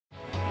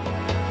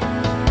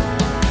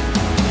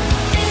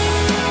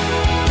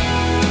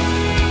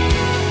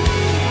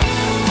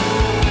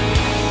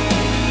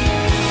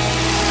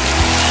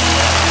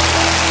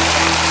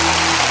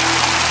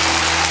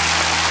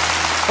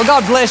Well,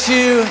 God bless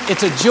you.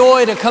 It's a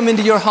joy to come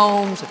into your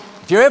homes.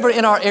 If you're ever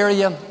in our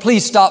area,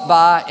 please stop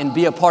by and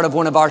be a part of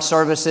one of our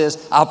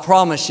services. I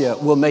promise you,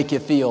 we'll make you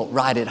feel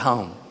right at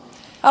home.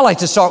 I like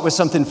to start with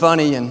something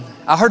funny, and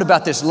I heard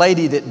about this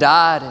lady that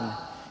died, and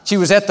she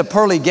was at the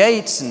pearly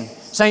gates, and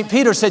St.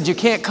 Peter said, "You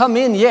can't come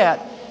in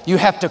yet. You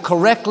have to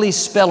correctly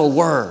spell a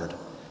word."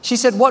 She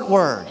said, "What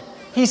word?"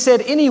 He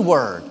said, "Any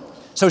word."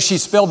 So she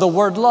spelled the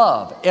word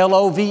love,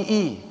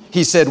 L-O-V-E.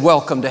 He said,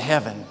 "Welcome to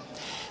heaven."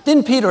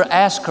 Then Peter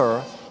asked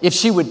her if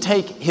she would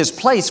take his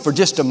place for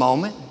just a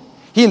moment.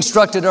 He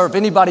instructed her if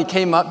anybody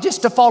came up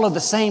just to follow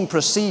the same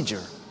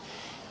procedure.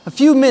 A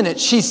few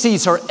minutes, she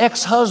sees her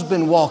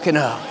ex-husband walking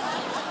up.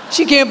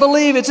 She can't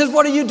believe it. Says,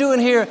 "What are you doing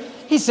here?"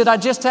 He said, "I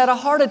just had a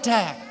heart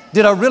attack.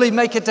 Did I really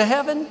make it to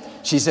heaven?"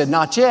 She said,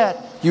 "Not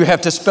yet. You have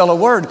to spell a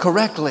word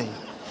correctly."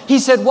 He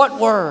said, "What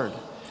word?"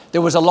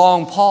 There was a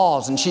long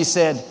pause, and she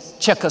said,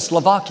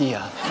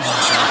 "Czechoslovakia."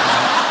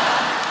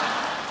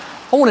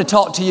 I want to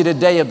talk to you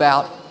today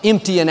about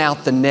emptying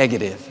out the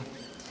negative.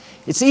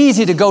 It's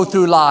easy to go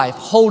through life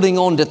holding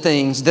on to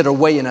things that are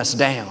weighing us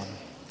down.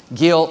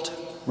 Guilt,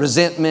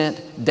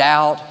 resentment,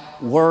 doubt,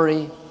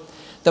 worry.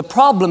 The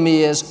problem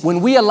is when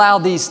we allow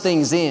these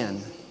things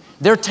in,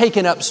 they're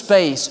taking up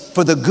space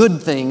for the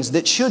good things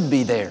that should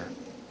be there.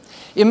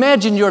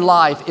 Imagine your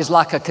life is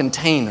like a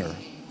container.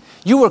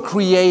 You were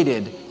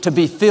created to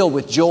be filled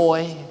with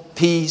joy,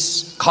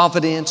 peace,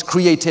 confidence,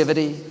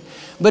 creativity.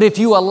 But if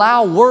you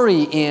allow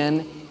worry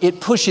in, it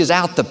pushes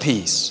out the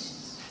peace.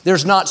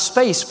 There's not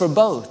space for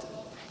both.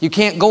 You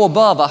can't go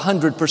above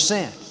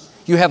 100%.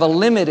 You have a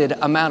limited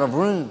amount of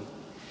room.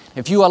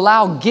 If you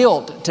allow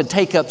guilt to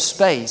take up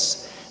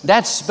space,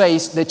 that's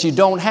space that you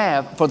don't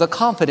have for the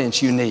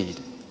confidence you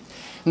need.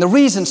 And the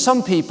reason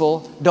some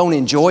people don't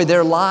enjoy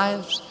their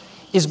lives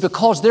is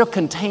because their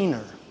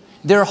container,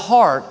 their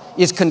heart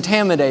is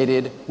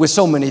contaminated with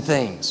so many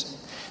things.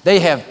 They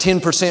have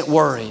 10%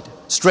 worried,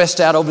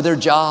 stressed out over their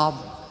job,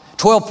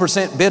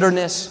 12%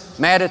 bitterness,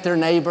 mad at their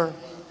neighbor,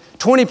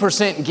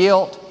 20%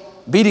 guilt,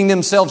 beating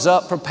themselves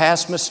up for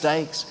past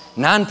mistakes,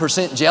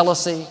 9%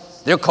 jealousy,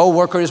 their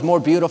coworker is more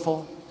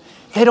beautiful.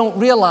 They don't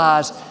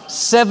realize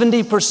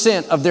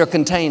 70% of their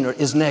container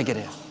is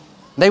negative.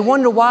 They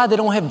wonder why they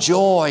don't have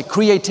joy,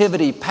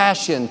 creativity,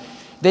 passion.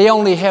 They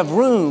only have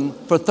room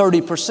for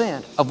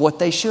 30% of what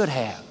they should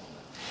have.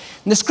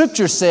 And the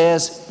scripture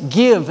says,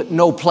 give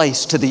no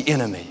place to the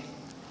enemy.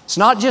 It's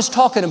not just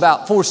talking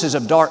about forces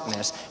of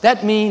darkness.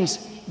 That means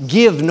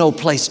give no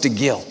place to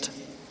guilt.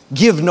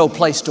 Give no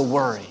place to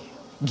worry.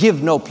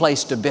 Give no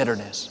place to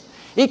bitterness.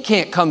 It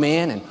can't come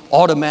in and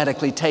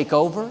automatically take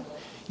over.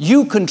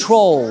 You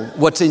control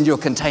what's in your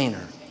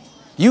container.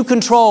 You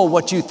control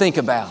what you think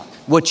about,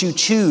 what you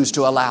choose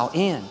to allow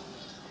in.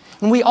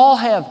 And we all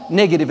have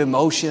negative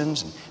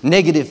emotions,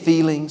 negative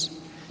feelings.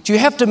 But you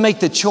have to make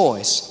the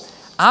choice.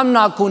 I'm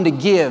not going to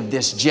give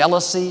this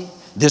jealousy,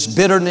 this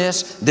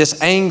bitterness,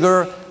 this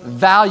anger,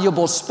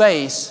 valuable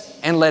space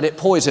and let it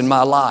poison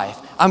my life.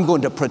 I'm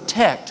going to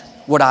protect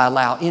what I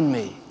allow in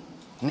me.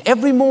 And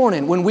every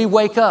morning when we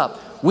wake up,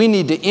 we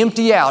need to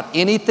empty out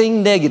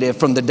anything negative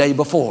from the day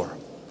before.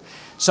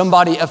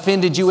 Somebody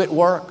offended you at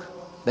work.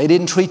 They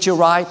didn't treat you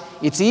right.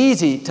 It's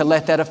easy to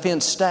let that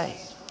offense stay.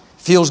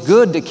 Feels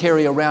good to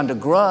carry around a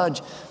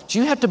grudge, but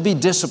you have to be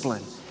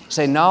disciplined.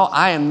 Say, no,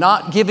 I am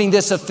not giving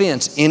this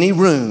offense any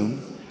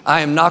room. I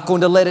am not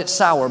going to let it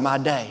sour my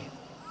day.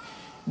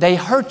 They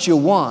hurt you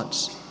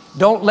once.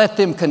 Don't let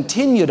them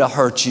continue to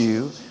hurt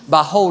you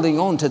by holding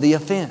on to the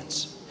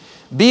offense.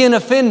 Being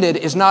offended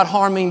is not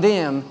harming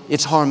them,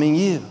 it's harming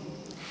you.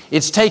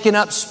 It's taking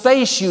up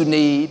space you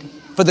need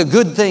for the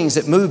good things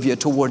that move you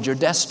toward your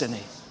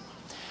destiny.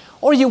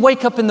 Or you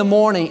wake up in the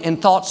morning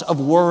and thoughts of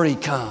worry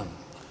come.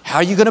 How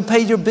are you going to pay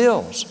your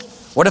bills?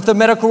 What if the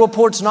medical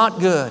report's not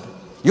good?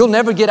 You'll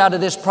never get out of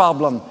this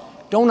problem.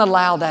 Don't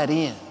allow that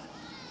in.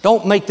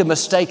 Don't make the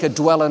mistake of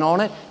dwelling on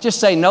it. Just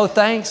say, no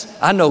thanks.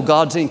 I know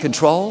God's in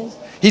control.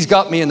 He's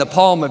got me in the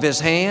palm of His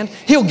hand.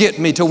 He'll get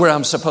me to where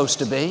I'm supposed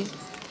to be.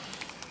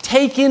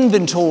 Take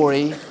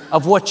inventory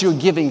of what you're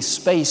giving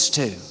space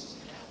to.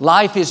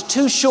 Life is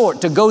too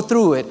short to go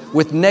through it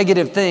with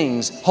negative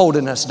things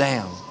holding us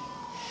down.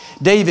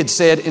 David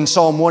said in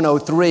Psalm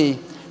 103,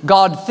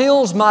 God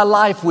fills my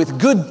life with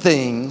good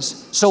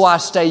things so I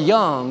stay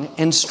young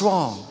and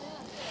strong.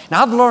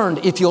 Now I've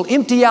learned if you'll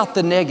empty out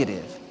the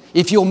negative,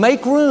 if you'll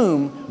make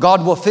room,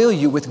 God will fill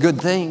you with good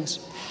things.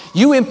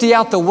 You empty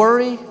out the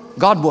worry,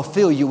 God will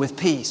fill you with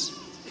peace.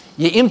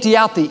 You empty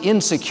out the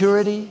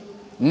insecurity,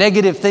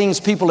 negative things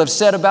people have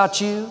said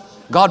about you,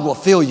 God will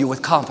fill you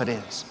with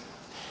confidence.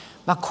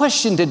 My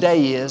question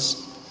today is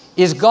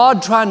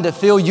God trying to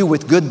fill you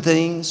with good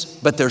things,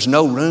 but there's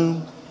no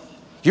room?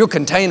 Your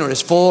container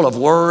is full of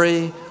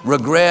worry,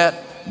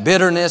 regret,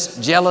 bitterness,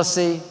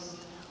 jealousy.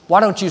 Why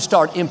don't you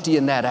start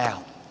emptying that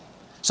out?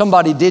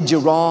 Somebody did you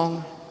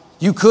wrong.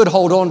 You could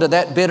hold on to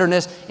that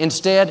bitterness.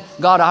 Instead,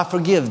 God, I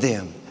forgive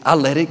them. I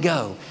let it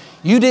go.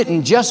 You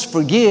didn't just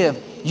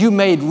forgive, you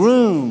made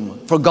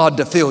room for God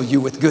to fill you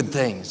with good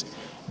things.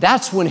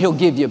 That's when He'll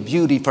give you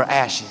beauty for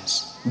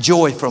ashes,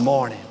 joy for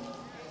mourning.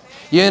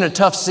 You're in a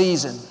tough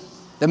season.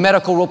 The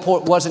medical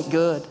report wasn't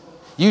good.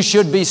 You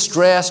should be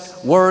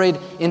stressed, worried.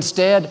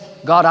 Instead,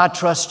 God, I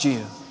trust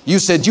you. You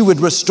said you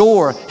would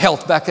restore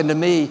health back into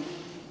me.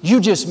 You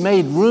just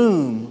made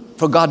room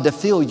for God to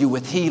fill you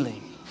with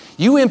healing.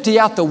 You empty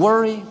out the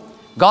worry,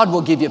 God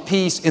will give you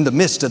peace in the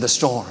midst of the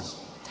storm.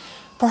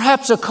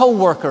 Perhaps a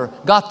coworker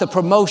got the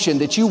promotion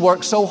that you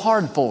worked so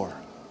hard for.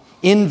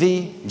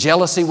 Envy,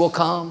 jealousy will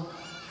come.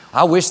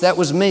 I wish that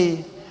was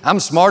me. I'm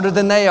smarter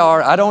than they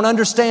are. I don't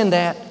understand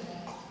that.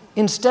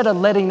 Instead of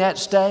letting that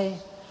stay,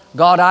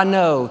 God, I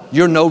know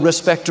you're no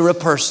respecter of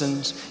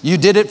persons. You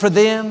did it for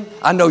them.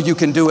 I know you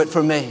can do it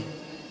for me.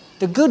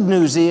 The good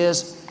news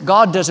is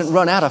God doesn't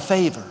run out of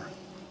favor.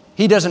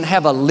 He doesn't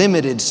have a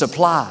limited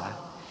supply.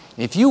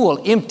 If you will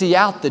empty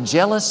out the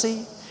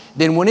jealousy,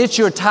 then when it's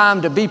your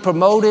time to be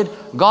promoted,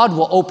 God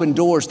will open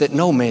doors that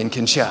no man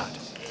can shut.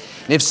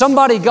 And if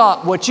somebody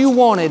got what you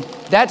wanted,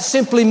 that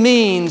simply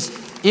means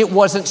it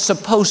wasn't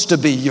supposed to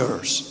be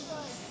yours.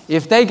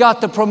 If they got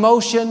the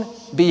promotion,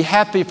 be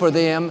happy for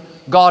them.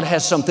 God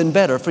has something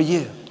better for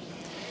you.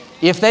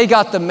 If they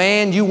got the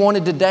man you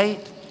wanted to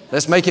date,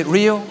 let's make it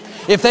real.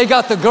 If they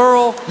got the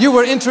girl you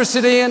were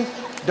interested in,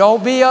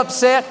 don't be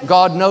upset.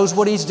 God knows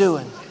what He's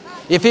doing.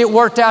 If it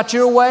worked out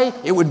your way,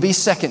 it would be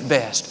second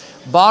best.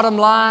 Bottom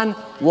line,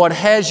 what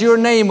has your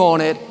name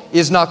on it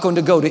is not going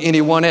to go to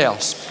anyone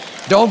else.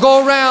 Don't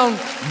go around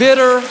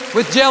bitter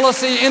with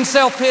jealousy and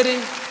self-pity.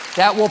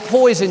 That will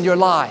poison your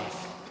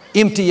life.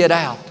 Empty it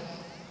out.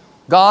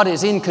 God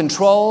is in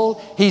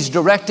control. He's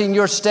directing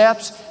your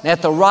steps. And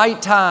at the right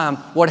time,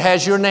 what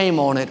has your name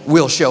on it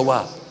will show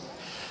up.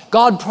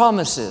 God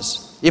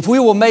promises if we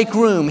will make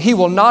room, He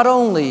will not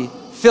only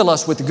fill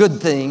us with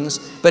good things,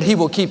 but He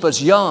will keep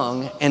us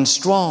young and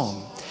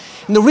strong.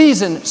 And the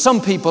reason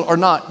some people are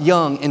not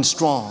young and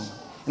strong,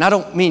 and I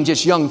don't mean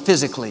just young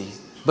physically,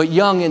 but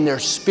young in their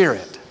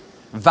spirit,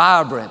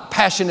 vibrant,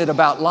 passionate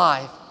about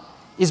life,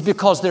 is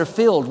because they're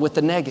filled with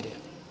the negative.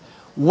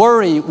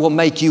 Worry will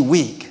make you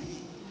weak.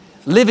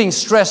 Living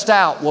stressed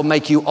out will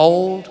make you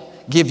old,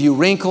 give you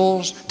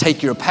wrinkles,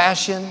 take your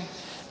passion.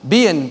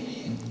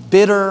 Being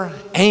bitter,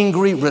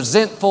 angry,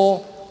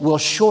 resentful will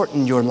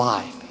shorten your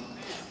life.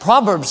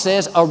 Proverbs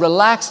says a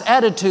relaxed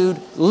attitude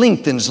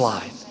lengthens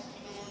life.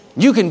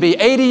 You can be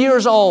 80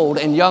 years old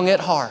and young at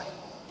heart.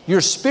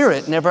 Your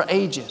spirit never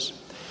ages.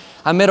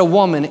 I met a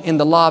woman in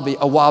the lobby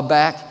a while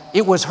back.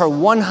 It was her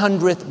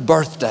 100th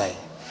birthday.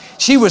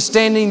 She was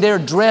standing there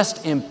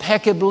dressed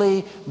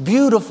impeccably,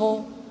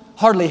 beautiful,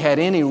 hardly had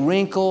any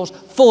wrinkles,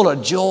 full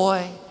of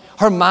joy.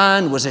 Her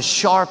mind was as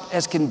sharp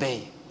as can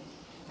be.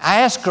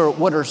 I asked her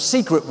what her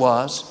secret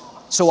was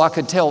so I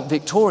could tell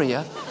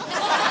Victoria.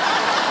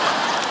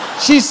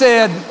 She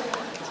said,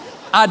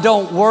 I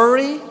don't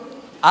worry,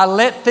 I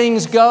let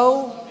things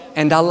go,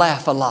 and I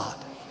laugh a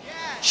lot.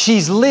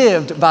 She's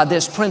lived by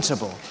this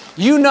principle.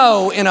 You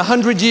know, in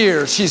 100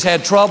 years, she's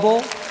had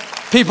trouble.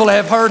 People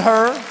have hurt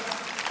her.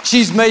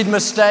 She's made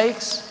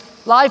mistakes.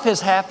 Life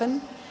has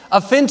happened.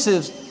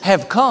 Offenses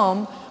have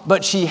come,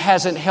 but she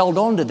hasn't held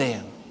on to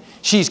them.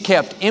 She's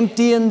kept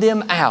emptying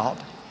them out.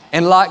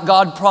 And like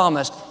God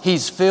promised,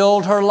 He's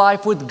filled her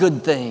life with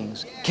good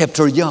things, kept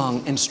her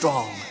young and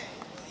strong.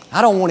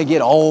 I don't want to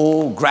get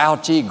old,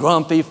 grouchy,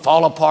 grumpy,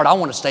 fall apart. I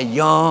want to stay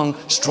young,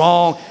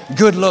 strong,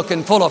 good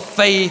looking, full of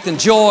faith and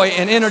joy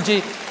and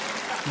energy.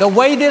 The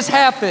way this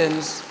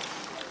happens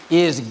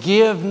is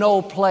give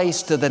no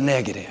place to the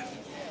negative.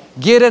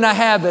 Get in a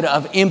habit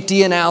of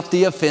emptying out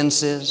the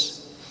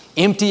offenses,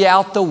 empty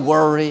out the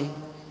worry.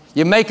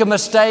 You make a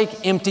mistake,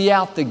 empty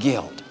out the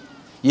guilt.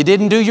 You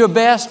didn't do your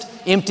best,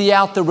 empty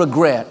out the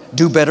regret.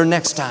 Do better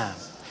next time.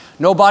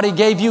 Nobody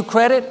gave you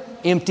credit,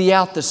 empty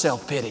out the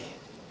self-pity.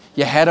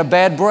 You had a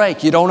bad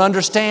break, you don't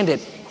understand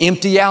it,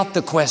 empty out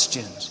the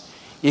questions.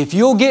 If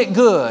you'll get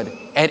good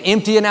at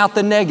emptying out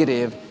the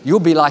negative, you'll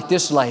be like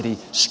this lady,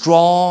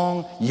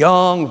 strong,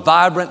 young,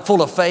 vibrant,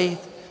 full of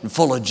faith, and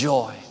full of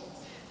joy.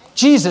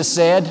 Jesus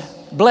said,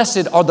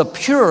 blessed are the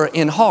pure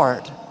in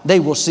heart, they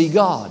will see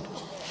God.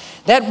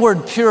 That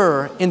word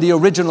pure in the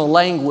original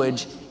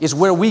language is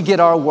where we get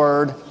our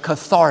word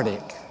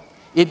cathartic.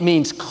 It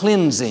means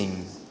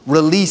cleansing,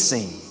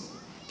 releasing.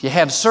 If you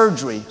have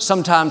surgery,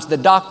 sometimes the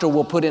doctor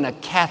will put in a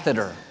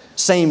catheter,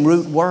 same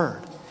root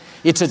word.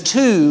 It's a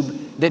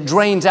tube that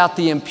drains out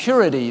the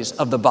impurities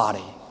of the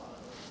body.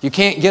 You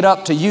can't get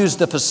up to use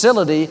the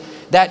facility.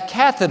 That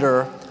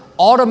catheter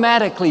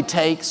automatically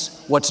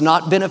takes what's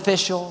not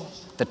beneficial,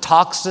 the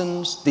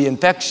toxins, the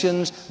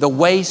infections, the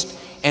waste,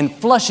 and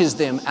flushes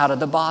them out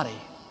of the body.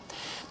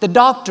 The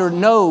doctor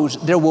knows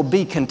there will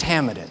be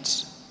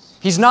contaminants.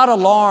 He's not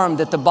alarmed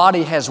that the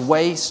body has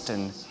waste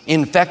and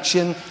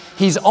infection.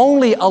 He's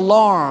only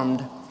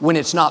alarmed when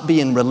it's not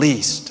being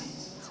released,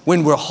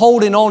 when we're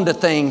holding on to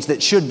things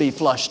that should be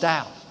flushed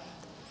out.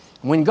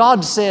 When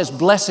God says,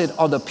 blessed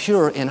are the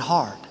pure in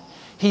heart,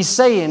 He's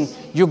saying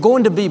you're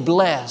going to be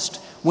blessed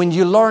when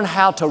you learn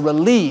how to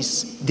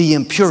release the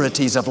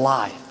impurities of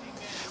life.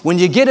 When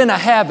you get in a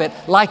habit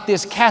like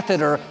this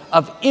catheter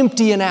of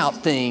emptying out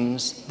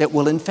things that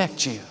will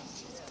infect you.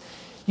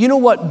 You know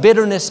what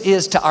bitterness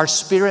is to our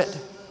spirit?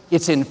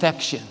 It's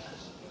infection.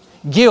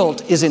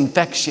 Guilt is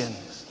infection.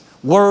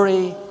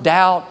 Worry,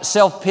 doubt,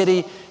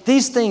 self-pity,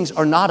 these things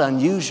are not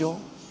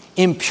unusual.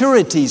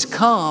 Impurities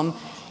come,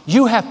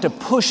 you have to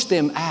push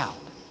them out.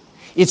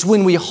 It's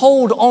when we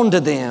hold on to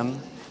them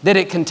that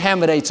it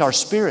contaminates our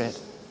spirit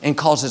and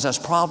causes us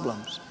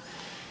problems.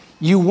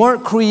 You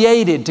weren't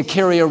created to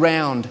carry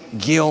around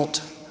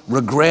guilt,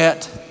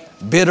 regret,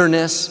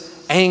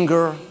 bitterness,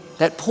 anger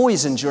that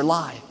poisons your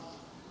life.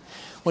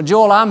 Well,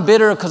 Joel, I'm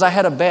bitter because I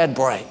had a bad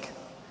break.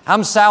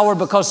 I'm sour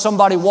because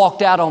somebody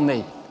walked out on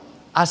me.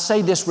 I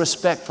say this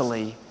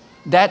respectfully,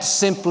 that's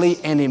simply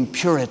an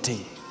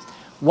impurity.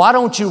 Why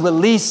don't you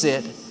release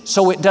it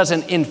so it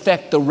doesn't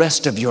infect the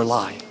rest of your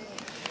life?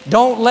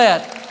 Don't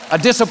let a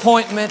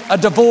disappointment, a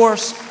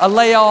divorce, a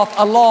layoff,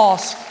 a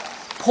loss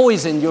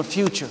poison your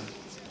future.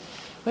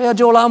 Well,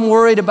 Joel, I'm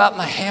worried about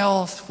my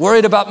health,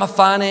 worried about my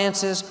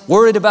finances,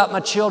 worried about my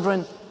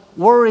children.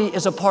 Worry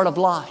is a part of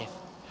life.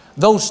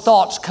 Those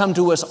thoughts come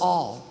to us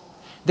all.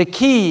 The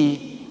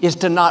key is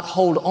to not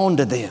hold on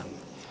to them.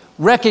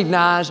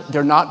 Recognize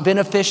they're not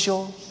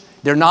beneficial.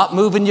 They're not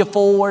moving you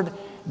forward.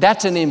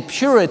 That's an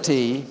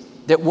impurity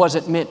that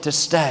wasn't meant to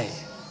stay.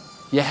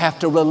 You have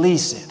to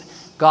release it.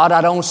 God,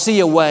 I don't see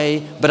a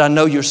way, but I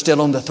know you're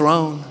still on the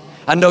throne.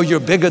 I know you're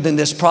bigger than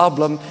this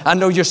problem. I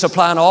know you're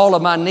supplying all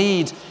of my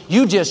needs.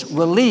 You just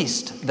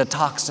released the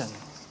toxin.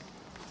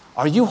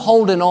 Are you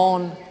holding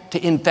on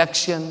to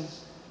infection,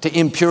 to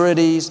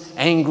impurities,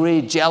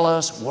 angry,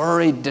 jealous,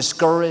 worried,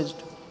 discouraged?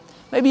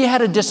 Maybe you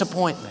had a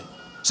disappointment.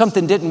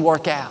 Something didn't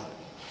work out.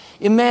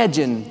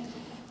 Imagine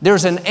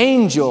there's an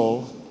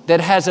angel that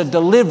has a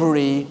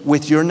delivery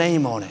with your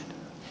name on it.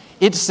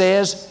 It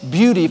says,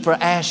 beauty for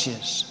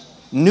ashes,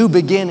 new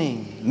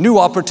beginning, new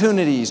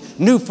opportunities,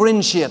 new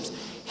friendships.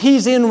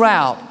 He's en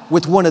route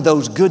with one of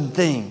those good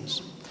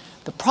things.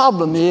 The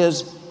problem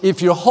is,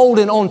 if you're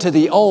holding on to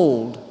the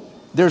old,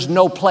 there's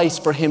no place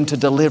for him to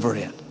deliver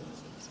it.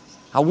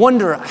 I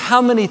wonder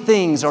how many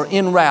things are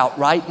en route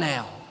right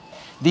now.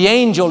 The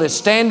angel is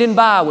standing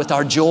by with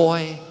our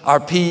joy, our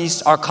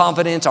peace, our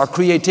confidence, our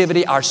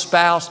creativity, our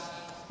spouse,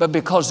 but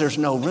because there's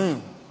no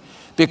room,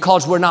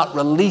 because we're not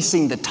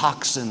releasing the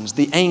toxins,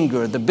 the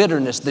anger, the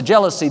bitterness, the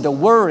jealousy, the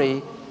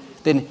worry,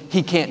 then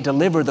he can't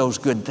deliver those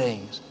good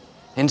things.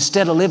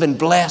 Instead of living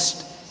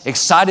blessed,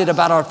 excited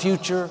about our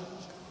future,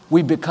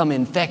 we become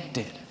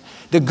infected.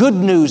 The good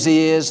news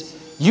is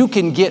you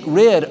can get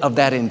rid of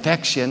that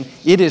infection.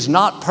 It is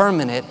not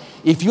permanent.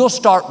 If you'll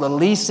start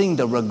releasing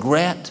the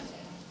regret,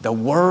 the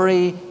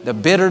worry, the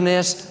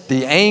bitterness,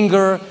 the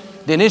anger,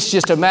 then it's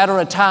just a matter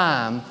of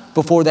time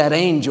before that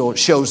angel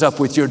shows up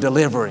with your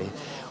delivery.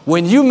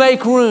 When you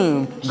make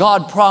room,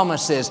 God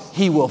promises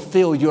He will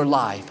fill your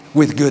life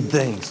with good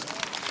things.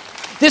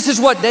 This is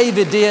what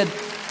David did.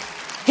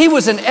 He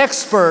was an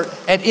expert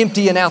at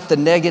emptying out the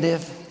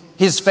negative.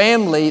 His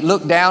family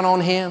looked down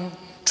on him,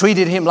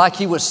 treated him like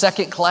he was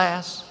second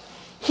class.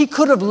 He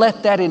could have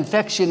let that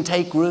infection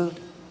take root,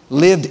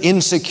 lived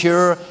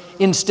insecure.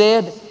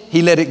 Instead,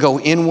 he let it go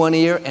in one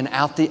ear and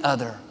out the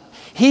other.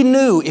 He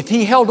knew if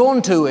he held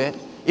on to it,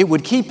 it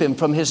would keep him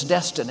from his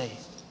destiny.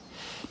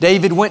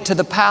 David went to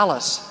the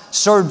palace,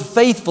 served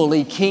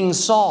faithfully King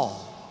Saul.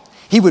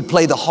 He would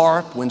play the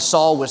harp when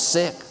Saul was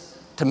sick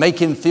to make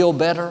him feel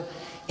better.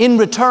 In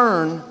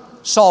return,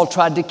 Saul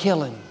tried to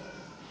kill him.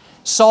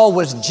 Saul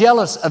was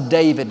jealous of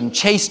David and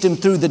chased him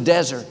through the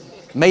desert,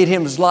 made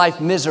his life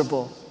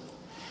miserable.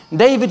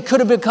 David could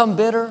have become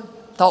bitter,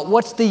 thought,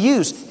 what's the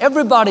use?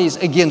 Everybody's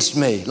against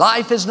me.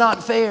 Life is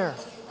not fair.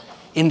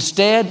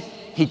 Instead,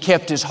 he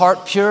kept his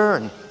heart pure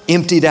and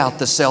emptied out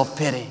the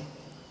self-pity.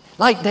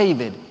 Like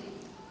David,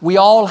 we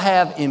all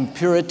have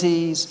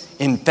impurities,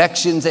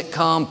 infections that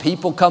come,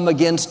 people come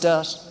against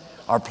us.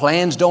 Our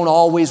plans don't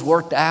always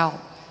work out.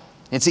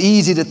 It's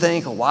easy to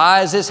think,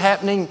 why is this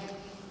happening?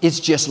 It's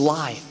just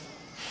life.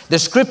 The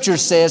scripture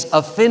says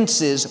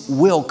offenses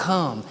will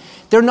come.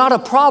 They're not a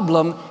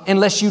problem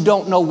unless you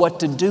don't know what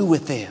to do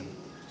with them.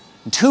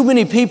 Too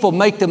many people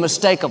make the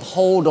mistake of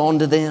hold on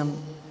to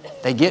them.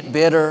 They get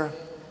bitter,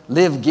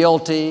 live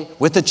guilty,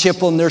 with a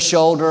chip on their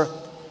shoulder.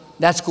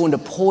 That's going to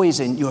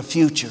poison your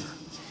future.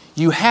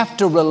 You have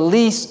to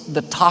release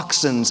the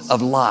toxins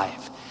of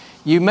life.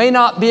 You may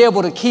not be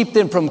able to keep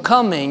them from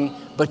coming,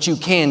 but you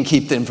can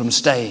keep them from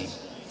staying.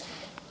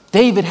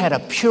 David had a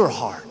pure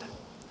heart.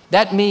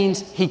 That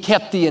means he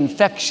kept the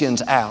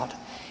infections out.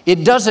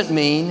 It doesn't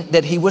mean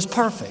that he was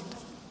perfect.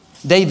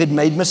 David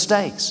made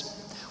mistakes.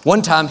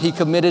 One time he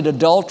committed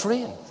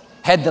adultery and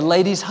had the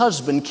lady's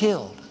husband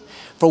killed.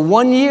 For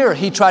 1 year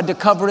he tried to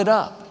cover it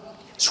up,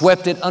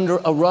 swept it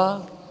under a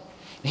rug.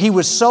 He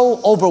was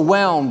so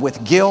overwhelmed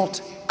with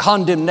guilt,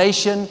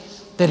 condemnation,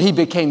 that he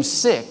became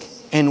sick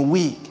and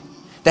weak.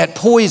 That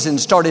poison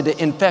started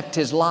to infect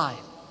his life.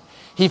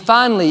 He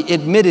finally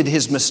admitted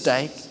his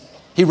mistake.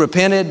 He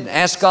repented,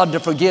 asked God to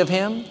forgive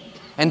him,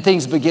 and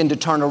things began to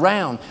turn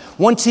around.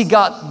 Once he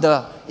got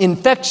the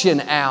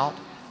infection out,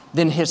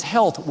 then his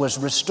health was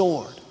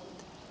restored.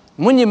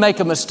 When you make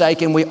a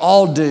mistake, and we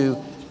all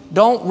do,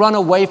 Don't run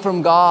away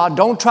from God.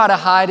 Don't try to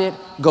hide it.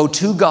 Go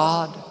to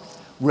God.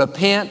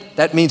 Repent.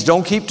 That means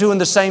don't keep doing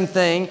the same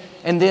thing.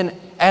 And then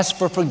ask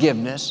for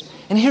forgiveness.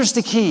 And here's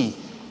the key.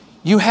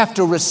 You have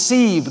to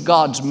receive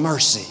God's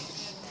mercy.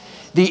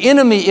 The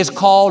enemy is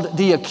called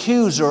the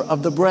accuser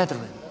of the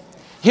brethren.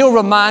 He'll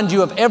remind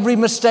you of every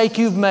mistake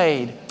you've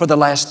made for the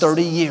last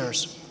 30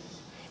 years.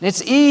 And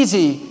it's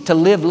easy to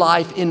live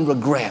life in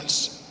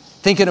regrets,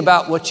 thinking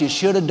about what you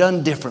should have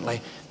done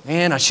differently.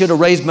 Man, I should have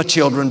raised my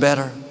children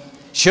better.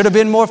 Should have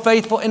been more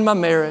faithful in my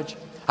marriage.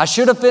 I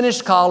should have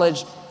finished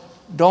college.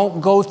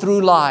 Don't go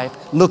through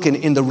life looking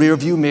in the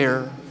rearview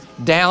mirror,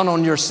 down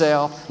on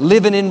yourself,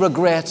 living in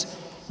regrets.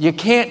 You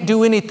can't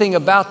do anything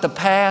about the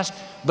past,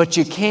 but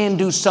you can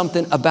do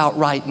something about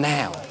right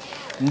now.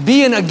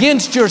 Being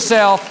against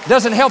yourself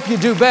doesn't help you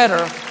do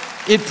better.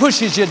 It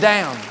pushes you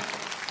down.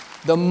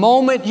 The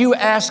moment you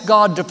ask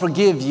God to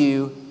forgive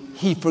you,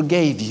 He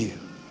forgave you.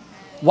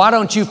 Why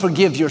don't you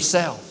forgive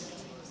yourself?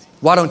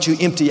 Why don't you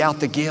empty out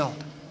the guilt?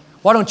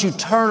 Why don't you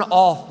turn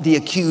off the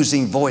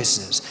accusing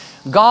voices?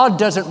 God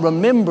doesn't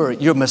remember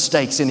your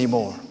mistakes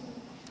anymore.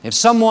 If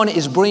someone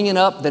is bringing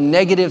up the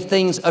negative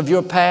things of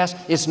your past,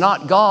 it's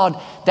not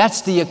God.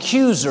 That's the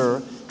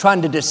accuser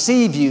trying to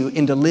deceive you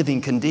into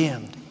living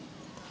condemned.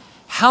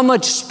 How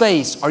much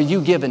space are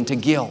you given to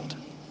guilt,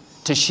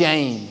 to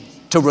shame,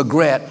 to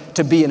regret,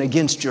 to being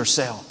against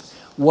yourself?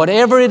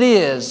 Whatever it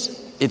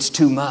is, it's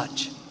too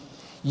much.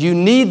 You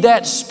need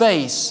that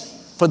space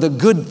for the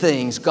good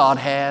things God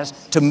has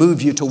to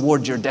move you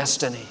toward your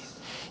destiny.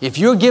 If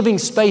you're giving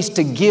space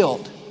to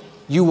guilt,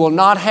 you will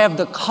not have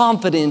the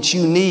confidence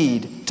you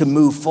need to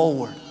move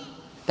forward.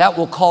 That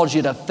will cause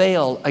you to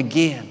fail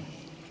again.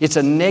 It's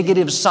a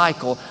negative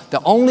cycle.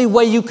 The only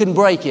way you can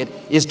break it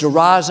is to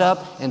rise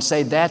up and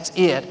say, that's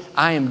it.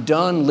 I am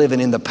done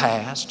living in the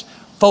past,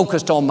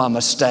 focused on my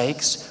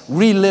mistakes,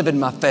 reliving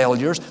my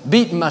failures,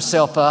 beating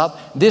myself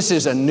up. This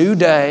is a new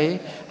day.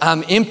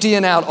 I'm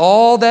emptying out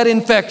all that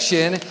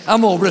infection.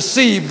 I'm going to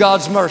receive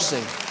God's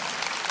mercy.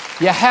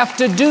 You have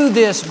to do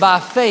this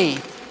by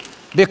faith,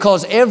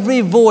 because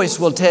every voice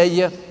will tell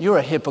you, you're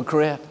a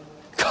hypocrite.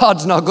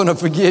 God's not going to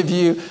forgive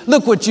you.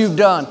 Look what you've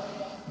done.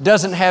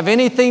 Doesn't have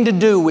anything to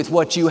do with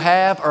what you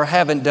have or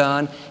haven't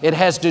done. It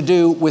has to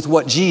do with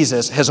what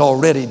Jesus has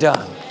already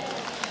done.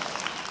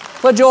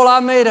 But Joel, I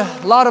made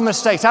a lot of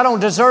mistakes. I don't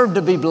deserve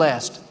to be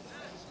blessed.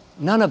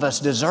 None of us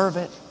deserve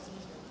it.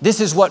 This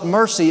is what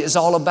mercy is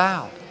all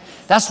about.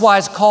 That's why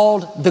it's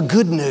called the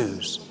good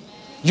news.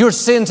 Your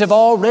sins have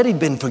already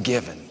been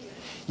forgiven.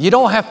 You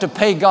don't have to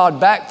pay God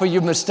back for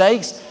your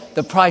mistakes.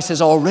 The price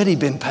has already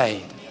been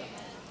paid.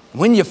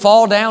 When you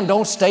fall down,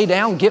 don't stay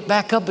down. Get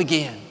back up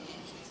again.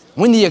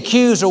 When the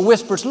accuser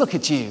whispers, look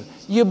at you.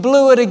 You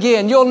blew it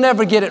again. You'll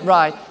never get it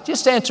right.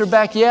 Just answer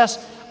back,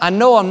 yes, I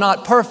know I'm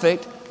not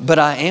perfect, but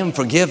I am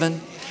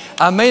forgiven.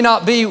 I may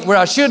not be where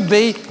I should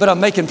be, but I'm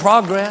making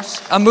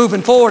progress. I'm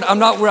moving forward. I'm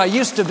not where I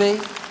used to be.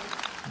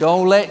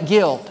 Don't let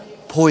guilt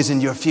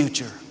poison your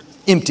future.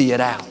 Empty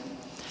it out.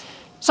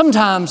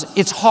 Sometimes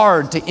it's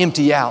hard to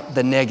empty out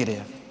the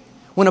negative.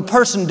 When a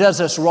person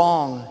does us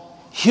wrong,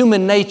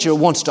 human nature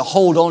wants to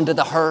hold on to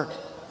the hurt,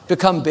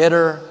 become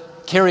bitter,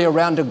 carry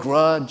around a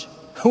grudge.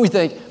 We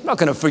think, I'm not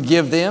going to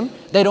forgive them.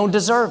 They don't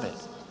deserve it.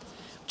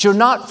 But you're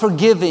not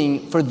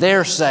forgiving for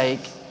their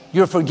sake.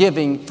 You're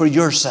forgiving for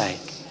your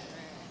sake.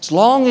 As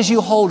long as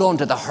you hold on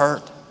to the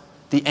hurt,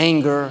 the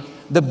anger,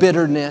 the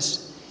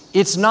bitterness,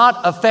 it's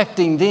not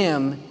affecting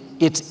them,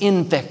 it's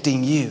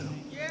infecting you.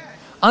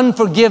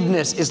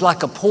 Unforgiveness is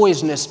like a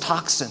poisonous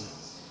toxin.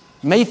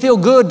 It may feel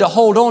good to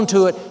hold on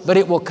to it, but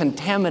it will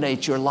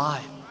contaminate your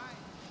life.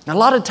 Now, a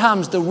lot of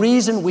times the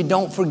reason we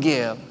don't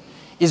forgive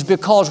is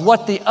because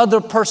what the other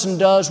person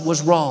does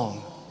was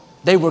wrong.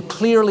 They were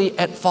clearly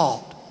at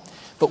fault.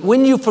 But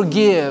when you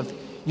forgive,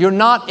 you're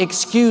not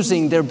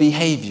excusing their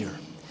behavior.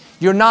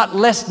 You're not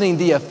lessening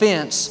the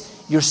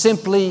offense. You're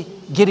simply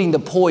getting the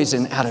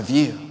poison out of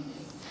you.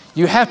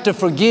 You have to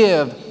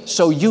forgive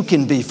so you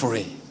can be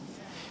free.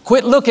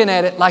 Quit looking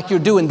at it like you're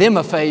doing them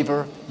a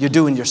favor. You're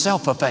doing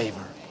yourself a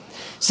favor.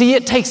 See,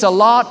 it takes a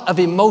lot of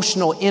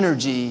emotional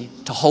energy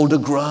to hold a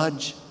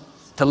grudge,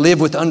 to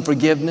live with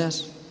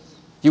unforgiveness.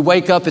 You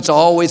wake up, it's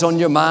always on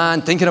your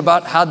mind, thinking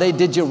about how they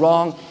did you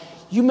wrong.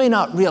 You may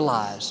not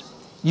realize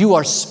you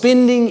are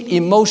spending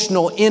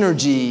emotional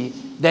energy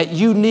that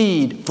you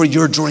need for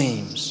your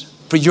dreams,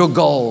 for your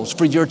goals,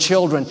 for your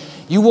children.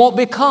 You won't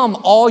become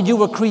all you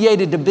were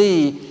created to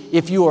be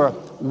if you are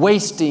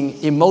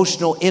wasting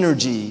emotional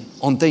energy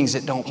on things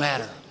that don't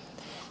matter.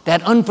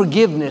 That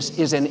unforgiveness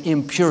is an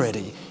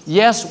impurity.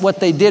 Yes, what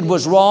they did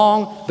was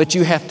wrong, but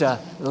you have to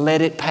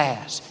let it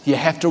pass. You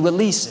have to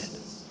release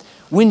it.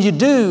 When you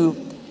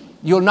do,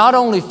 you'll not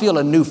only feel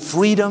a new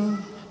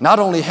freedom, not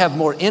only have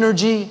more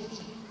energy,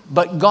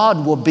 but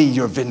God will be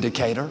your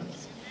vindicator.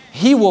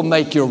 He will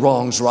make your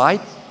wrongs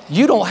right.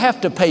 You don't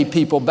have to pay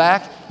people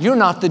back. You're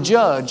not the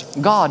judge.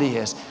 God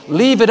is.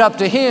 Leave it up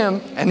to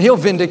Him and He'll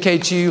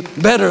vindicate you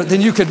better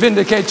than you could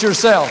vindicate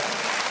yourself.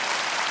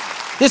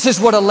 This is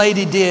what a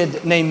lady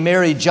did named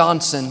Mary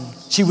Johnson.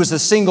 She was a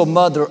single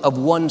mother of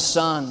one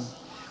son.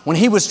 When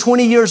he was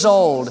 20 years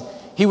old,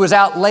 he was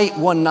out late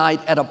one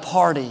night at a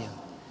party.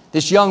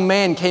 This young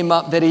man came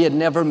up that he had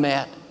never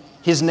met.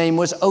 His name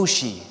was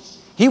Osteen.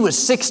 He was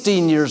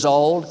 16 years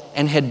old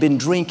and had been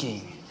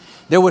drinking.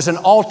 There was an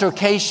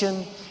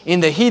altercation. In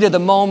the heat of the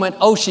moment,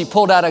 Osteen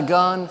pulled out a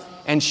gun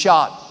and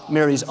shot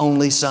Mary's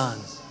only son.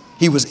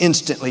 He was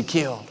instantly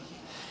killed.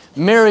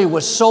 Mary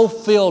was so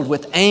filled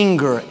with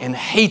anger and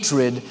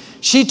hatred,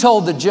 she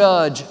told the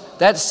judge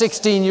that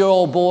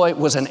 16-year-old boy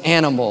was an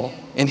animal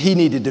and he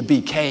needed to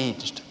be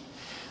caged.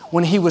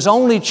 When he was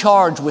only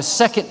charged with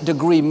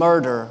second-degree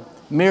murder,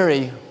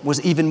 Mary was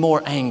even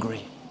more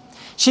angry.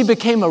 She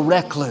became a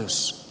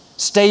recluse,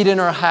 stayed in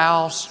her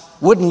house,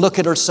 wouldn't look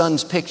at her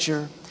son's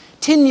picture.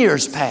 10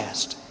 years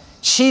passed.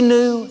 She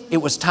knew it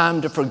was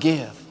time to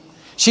forgive.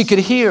 She could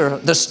hear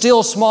the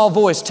still small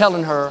voice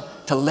telling her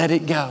to let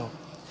it go.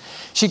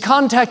 She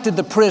contacted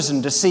the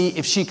prison to see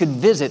if she could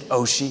visit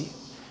Osteen.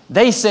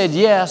 They said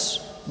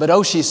yes, but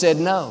Osteen said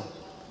no.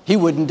 He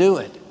wouldn't do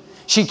it.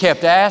 She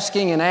kept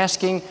asking and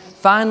asking.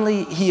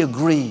 Finally, he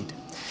agreed.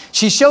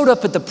 She showed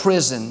up at the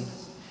prison.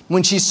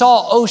 When she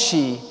saw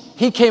Osteen,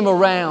 he came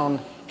around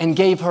and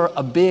gave her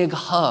a big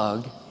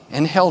hug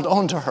and held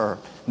onto her.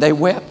 They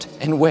wept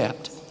and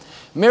wept.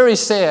 Mary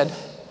said,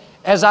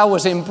 as I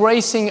was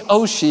embracing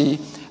Osteen,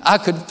 I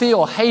could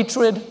feel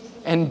hatred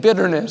and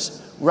bitterness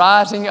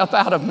rising up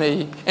out of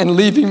me and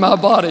leaving my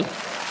body.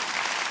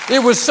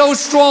 It was so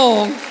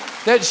strong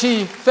that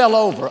she fell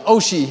over.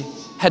 Osteen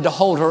had to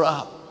hold her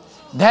up.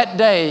 That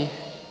day,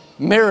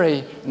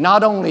 Mary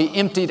not only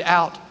emptied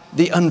out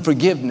the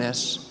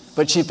unforgiveness,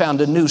 but she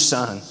found a new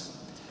son.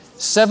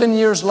 7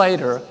 years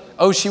later,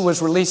 Osteen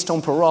was released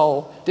on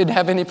parole, didn't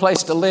have any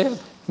place to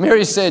live.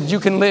 Mary said, you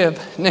can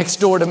live next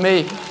door to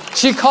me.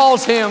 She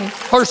calls him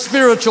her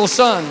spiritual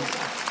son.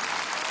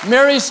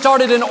 Mary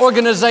started an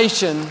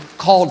organization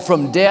called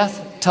From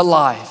Death to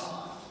Life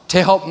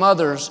to help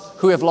mothers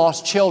who have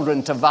lost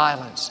children to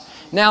violence.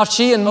 Now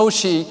she and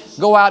Osteen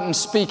go out and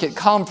speak at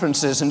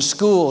conferences and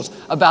schools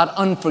about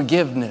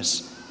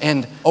unforgiveness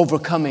and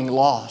overcoming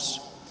loss.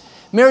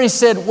 Mary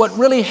said what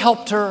really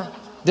helped her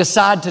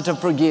decide to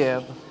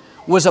forgive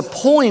was a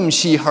poem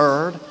she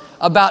heard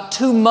about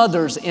two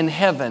mothers in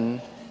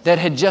heaven that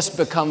had just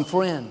become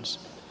friends.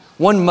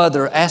 One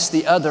mother asked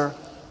the other,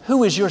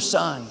 who is your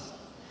son?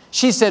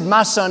 She said,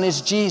 my son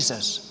is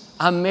Jesus.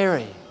 I'm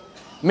Mary.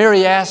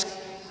 Mary asked,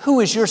 who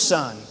is your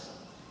son?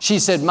 She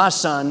said, my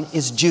son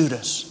is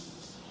Judas.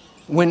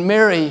 When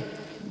Mary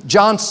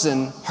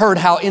Johnson heard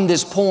how in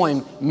this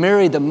poem,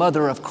 Mary, the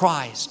mother of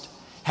Christ,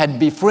 had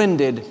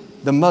befriended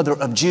the mother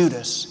of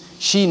Judas,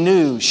 she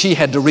knew she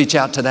had to reach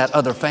out to that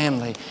other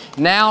family.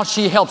 Now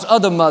she helps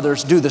other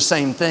mothers do the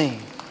same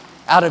thing.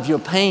 Out of your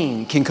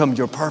pain can come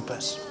your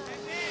purpose.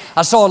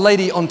 I saw a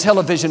lady on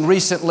television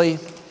recently.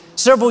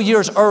 Several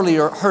years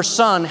earlier, her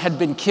son had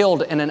been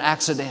killed in an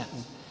accident.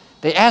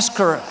 They asked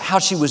her how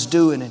she was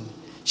doing, and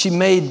she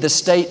made the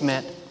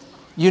statement,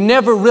 you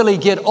never really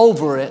get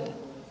over it,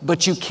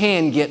 but you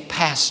can get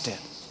past it.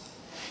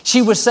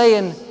 She was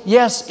saying,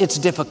 yes, it's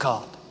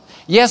difficult.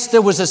 Yes,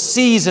 there was a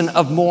season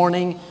of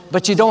mourning,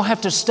 but you don't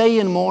have to stay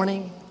in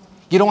mourning.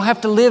 You don't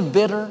have to live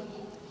bitter.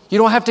 You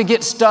don't have to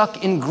get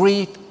stuck in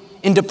grief,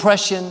 in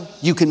depression.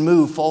 You can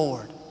move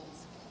forward.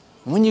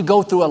 When you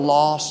go through a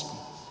loss,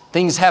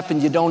 things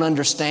happen you don't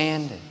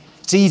understand.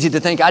 It's easy to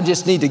think, I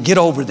just need to get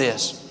over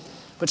this.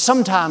 But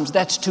sometimes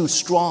that's too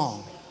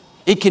strong.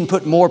 It can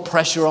put more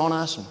pressure on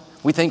us.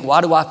 We think, why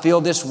do I feel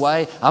this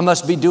way? I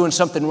must be doing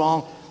something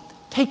wrong.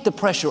 Take the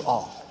pressure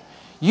off.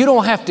 You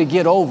don't have to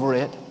get over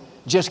it.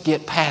 Just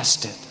get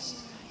past it.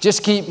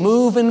 Just keep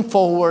moving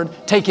forward,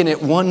 taking it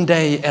one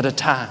day at a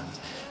time.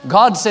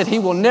 God said He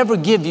will never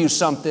give you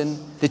something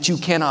that you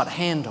cannot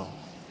handle.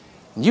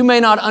 You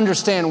may not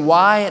understand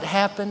why it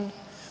happened,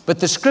 but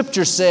the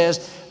Scripture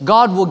says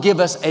God will give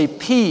us a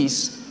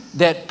peace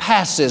that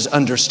passes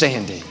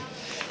understanding.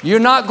 You're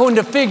not going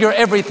to figure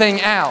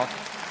everything out.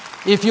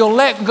 If you'll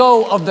let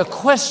go of the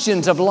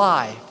questions of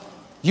life,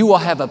 you will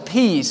have a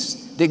peace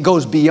that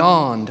goes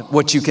beyond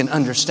what you can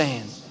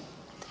understand.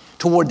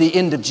 Toward the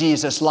end of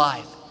Jesus'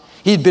 life,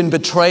 He'd been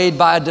betrayed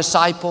by a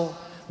disciple,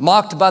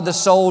 mocked by the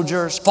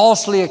soldiers,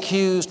 falsely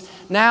accused.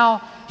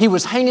 Now He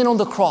was hanging on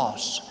the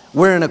cross,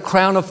 wearing a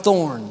crown of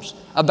thorns,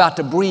 about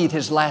to breathe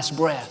His last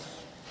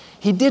breath.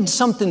 He did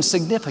something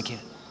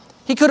significant.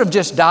 He could have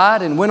just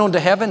died and went on to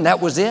heaven.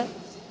 That was it.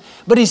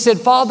 But He said,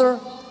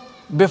 Father,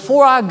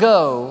 before I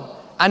go,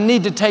 I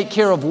need to take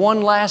care of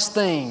one last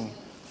thing.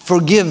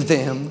 Forgive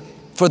them,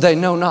 for they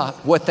know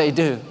not what they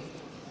do.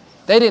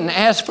 They didn't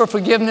ask for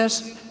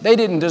forgiveness. They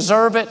didn't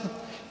deserve it.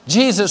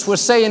 Jesus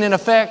was saying, in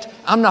effect,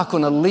 I'm not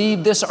going to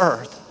leave this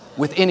earth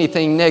with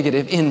anything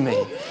negative in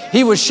me.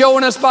 He was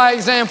showing us by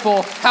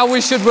example how we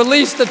should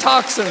release the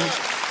toxins,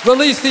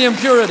 release the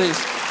impurities.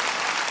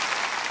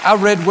 I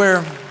read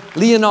where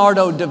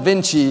Leonardo da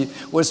Vinci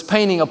was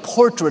painting a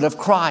portrait of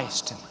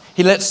Christ.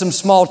 He let some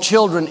small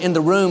children in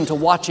the room to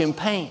watch him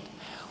paint.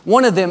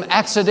 One of them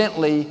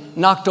accidentally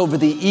knocked over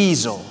the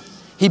easel.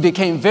 He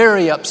became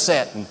very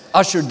upset and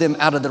ushered them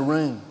out of the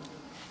room.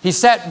 He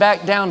sat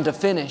back down to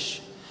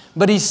finish,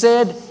 but he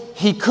said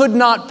he could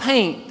not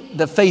paint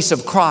the face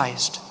of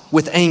Christ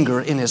with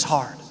anger in his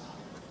heart.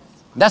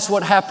 That's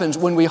what happens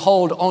when we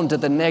hold on to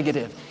the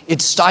negative.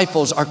 It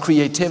stifles our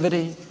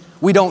creativity.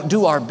 We don't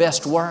do our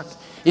best work.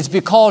 It's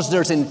because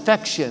there's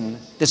infection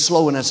that's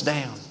slowing us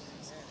down.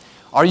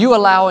 Are you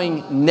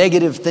allowing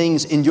negative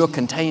things in your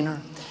container?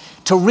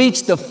 To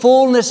reach the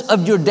fullness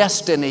of your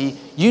destiny,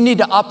 you need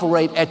to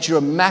operate at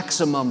your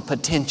maximum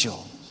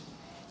potential.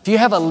 If you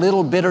have a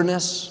little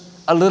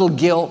bitterness, a little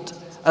guilt,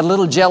 a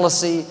little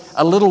jealousy,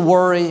 a little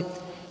worry,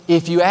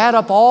 if you add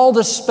up all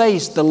the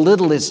space the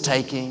little is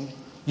taking,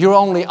 you're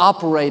only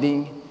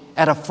operating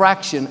at a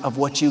fraction of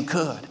what you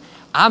could.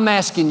 I'm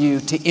asking you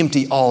to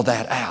empty all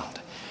that out.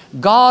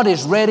 God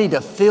is ready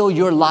to fill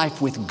your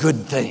life with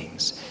good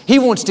things. He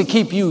wants to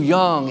keep you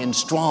young and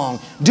strong.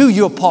 Do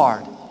your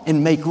part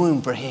and make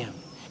room for Him.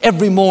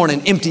 Every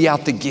morning, empty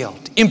out the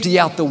guilt, empty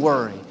out the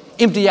worry,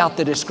 empty out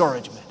the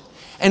discouragement.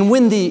 And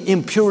when the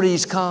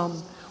impurities come,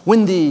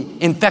 when the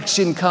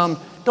infection comes,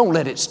 don't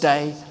let it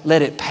stay.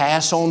 Let it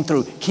pass on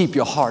through. Keep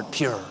your heart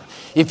pure.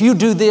 If you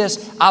do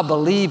this, I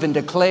believe and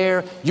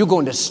declare you're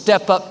going to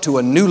step up to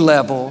a new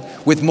level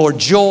with more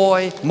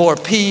joy, more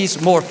peace,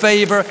 more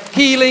favor,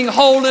 healing,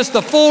 wholeness,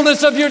 the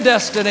fullness of your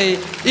destiny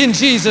in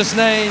Jesus'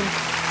 name.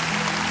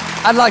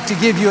 I'd like to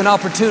give you an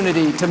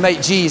opportunity to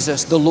make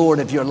Jesus the Lord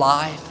of your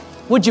life.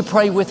 Would you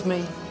pray with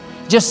me?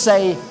 Just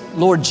say,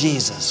 Lord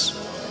Jesus,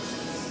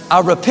 I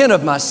repent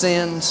of my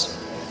sins.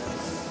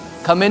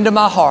 Come into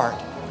my heart.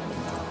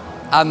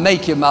 I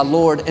make you my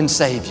Lord and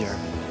Savior.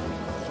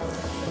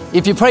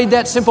 If you prayed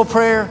that simple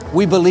prayer,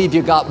 we believe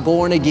you got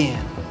born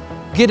again.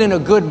 Get in a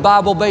good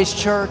Bible-based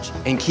church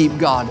and keep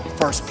God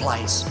first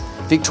place.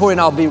 Victoria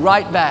and I'll be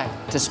right back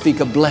to speak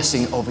a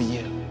blessing over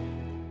you.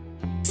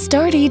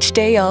 Start each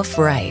day off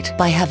right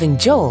by having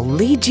Joel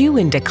lead you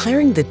in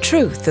declaring the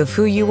truth of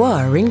who you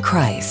are in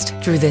Christ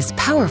through this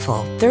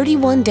powerful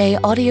 31-day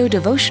audio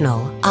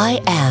devotional, I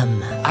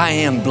Am. I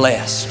am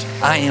blessed.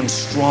 I am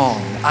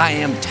strong. I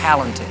am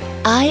talented.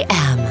 I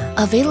Am,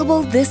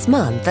 available this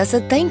month as a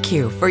thank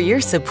you for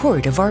your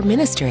support of our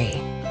ministry.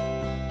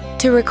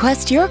 To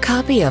request your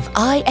copy of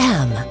I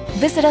Am,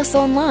 visit us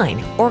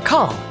online or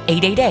call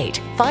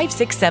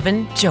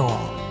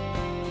 888-567-JOEL.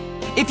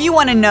 If you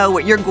want to know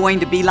what you're going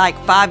to be like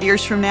 5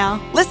 years from now,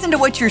 listen to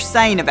what you're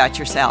saying about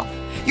yourself.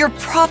 You're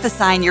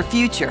prophesying your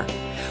future.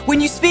 When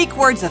you speak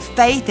words of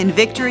faith and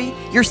victory,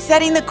 you're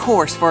setting the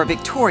course for a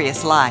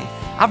victorious life.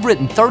 I've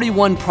written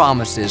 31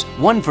 promises,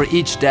 one for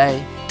each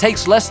day.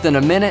 Takes less than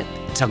a minute.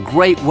 It's a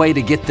great way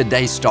to get the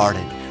day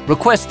started.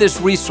 Request this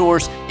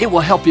resource. It will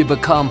help you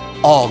become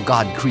all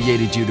God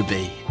created you to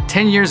be.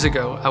 10 years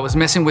ago, I was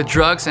messing with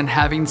drugs and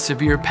having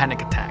severe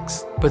panic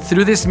attacks. But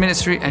through this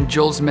ministry and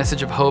Joel's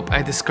message of hope,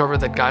 I discovered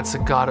that God's a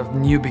God of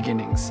new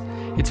beginnings.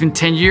 It's been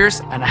 10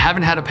 years and I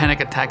haven't had a panic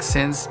attack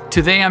since.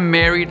 Today I'm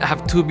married, I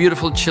have 2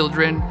 beautiful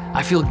children.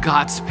 I feel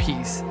God's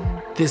peace.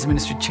 This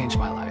ministry changed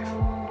my life.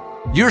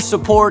 Your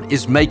support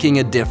is making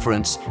a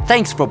difference.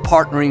 Thanks for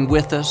partnering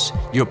with us.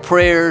 Your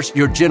prayers,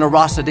 your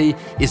generosity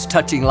is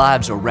touching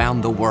lives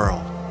around the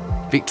world.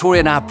 Victoria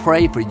and I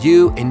pray for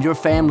you and your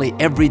family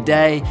every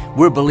day.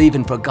 We're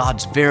believing for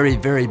God's very,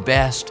 very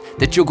best,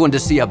 that you're going to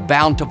see a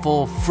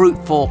bountiful,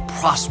 fruitful,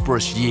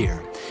 prosperous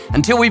year.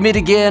 Until we meet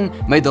again,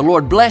 may the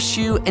Lord bless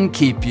you and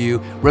keep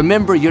you.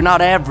 Remember, you're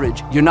not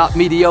average, you're not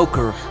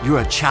mediocre, you're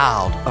a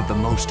child of the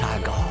Most High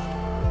God.